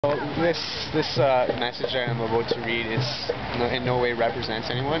Well, this message that I'm about to read is in no way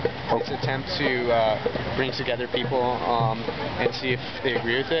represents anyone. It's an attempt to bring together people and see if they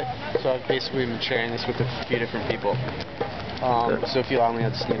agree with it. So I've basically been sharing this with a few different people. So if you allow me,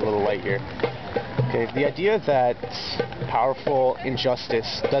 I just need a little light here. Okay, the idea that powerful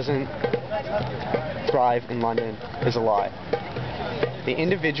injustice doesn't thrive in London is a lie. The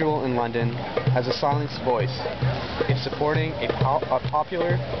individual in London has a silenced voice in supporting a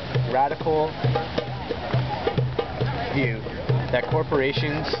popular, radical view that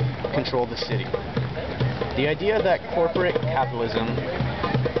corporations control the city. The idea that corporate capitalism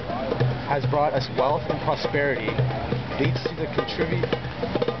has brought us wealth and prosperity leads to the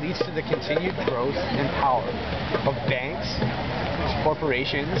continued growth and power of banks,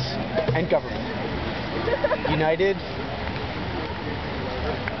 corporations, and government, united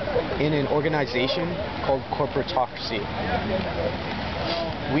in an organization called corporatocracy.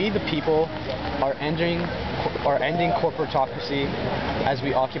 We, the people, are ending corporatocracy as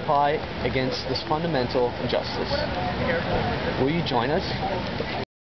we occupy against this fundamental injustice. Will you join us?